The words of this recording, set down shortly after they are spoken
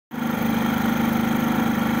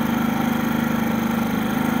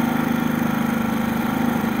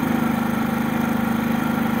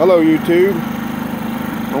Hello YouTube.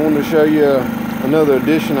 I wanted to show you another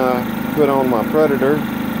addition I put on my Predator.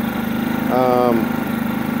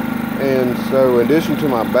 And so in addition to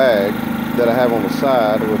my bag that I have on the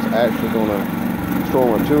side, what's actually going to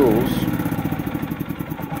store my tools,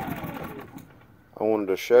 I wanted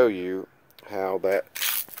to show you how that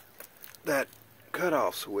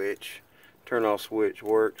cutoff switch, turn off switch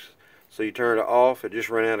works. So you turn it off, it just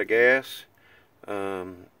ran out of gas,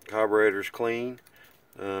 carburetor's clean,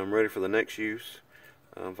 ready for the next use.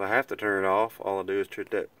 If I have to turn it off, all I do is turn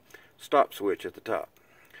that stop switch at the top.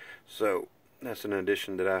 So that's an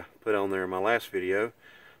addition that I put on there in my last video,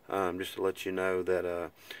 just to let you know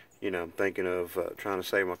that I'm thinking of trying to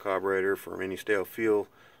save my carburetor from any stale fuel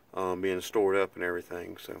being stored up and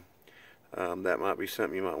everything. So that might be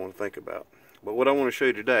something you might want to think about. But what I want to show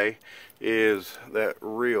you today is that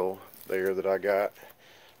reel there that I got.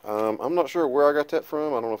 I'm not sure where I got that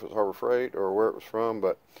from. I don't know if it's Harbor Freight or where it was from,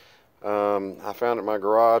 but I found it in my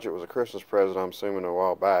garage. It was a Christmas present, I'm assuming, a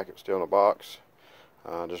while back. It was still in a box.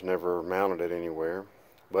 Just never mounted it anywhere.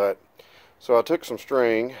 But so I took some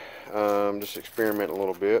string, just experimenting a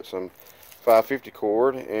little bit, some 550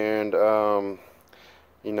 cord, and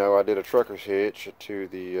I did a trucker's hitch to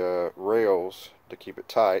the rails to keep it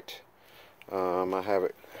tight. I have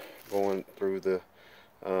it going through the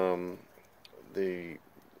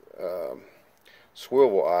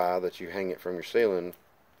swivel eye that you hang it from your ceiling,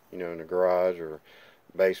 in the garage or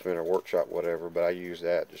basement or workshop, whatever. But I use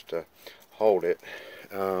that just to hold it,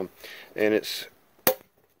 and it's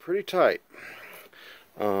pretty tight.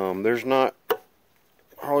 There's not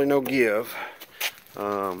hardly no give.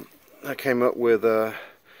 I came up with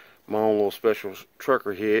my own little special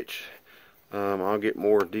trucker hitch. I'll get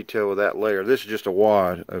more detail with that later. This is just a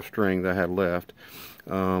wad of string that I had left.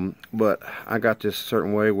 But I got this a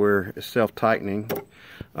certain way where it's self-tightening.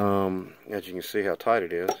 As you can see how tight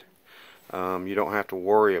it is. You don't have to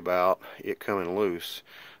worry about it coming loose.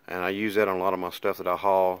 And I use that on a lot of my stuff that I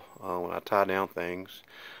haul when I tie down things.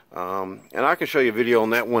 And I can show you a video on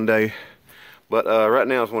that one day. But right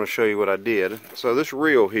now I just want to show you what I did. So this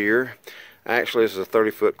reel here, actually this is a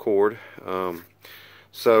 30-foot cord.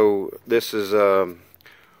 So this is,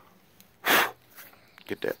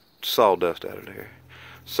 get that sawdust out of there.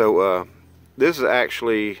 So this is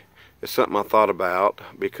actually something I thought about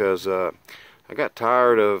because I got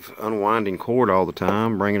tired of unwinding cord all the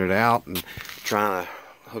time, bringing it out and trying to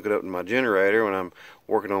hook it up to my generator when I'm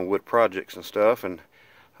working on wood projects and stuff, and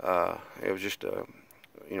it was just a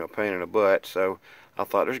pain in the butt. So I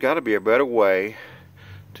thought there's got to be a better way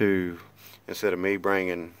to, instead of me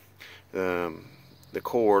bringing the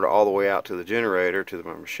cord all the way out to the generator to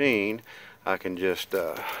my machine, I can just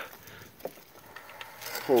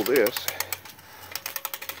pull this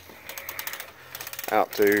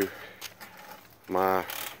out to my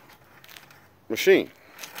machine,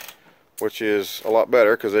 which is a lot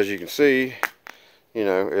better because, as you can see,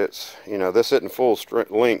 it's this isn't full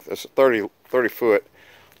length. It's 30 foot,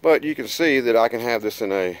 but you can see that I can have this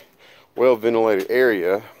in a well ventilated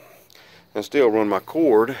area and still run my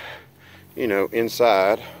cord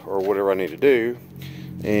inside or whatever I need to do.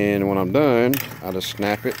 And when I'm done, I just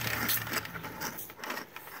snap it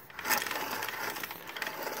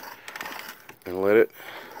and let it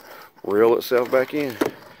reel itself back in,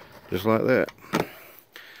 just like that.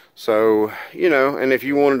 So, and if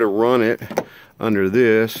you wanted to run it under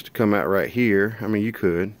this to come out right here, I mean, you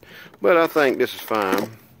could, but I think this is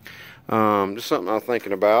fine. Just something I'm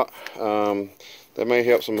thinking about. That may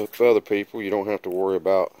help some other people. You don't have to worry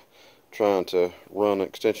about trying to run an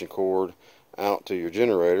extension cord out to your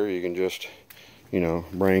generator. You can just,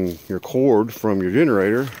 bring your cord from your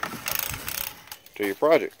generator to your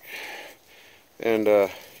project. And, that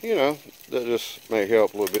just may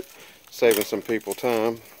help a little bit, saving some people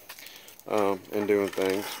time in doing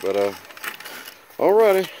things. But,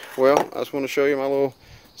 alrighty. Well, I just want to show you my little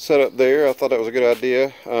setup there. I thought that was a good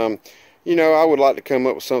idea. I would like to come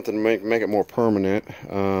up with something to make it more permanent.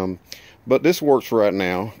 But this works for right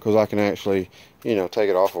now because I can actually, take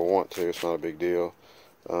it off if I want to. It's not a big deal.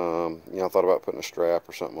 I thought about putting a strap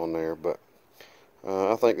or something on there, but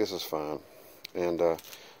I think this is fine. And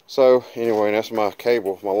so anyway, that's my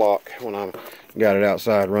cable, my lock. When I got it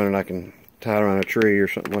outside running, I can tie it around a tree or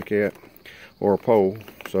something like that, or a pole,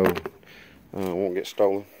 so it won't get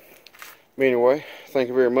stolen. But anyway, thank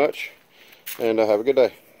you very much, and have a good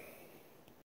day.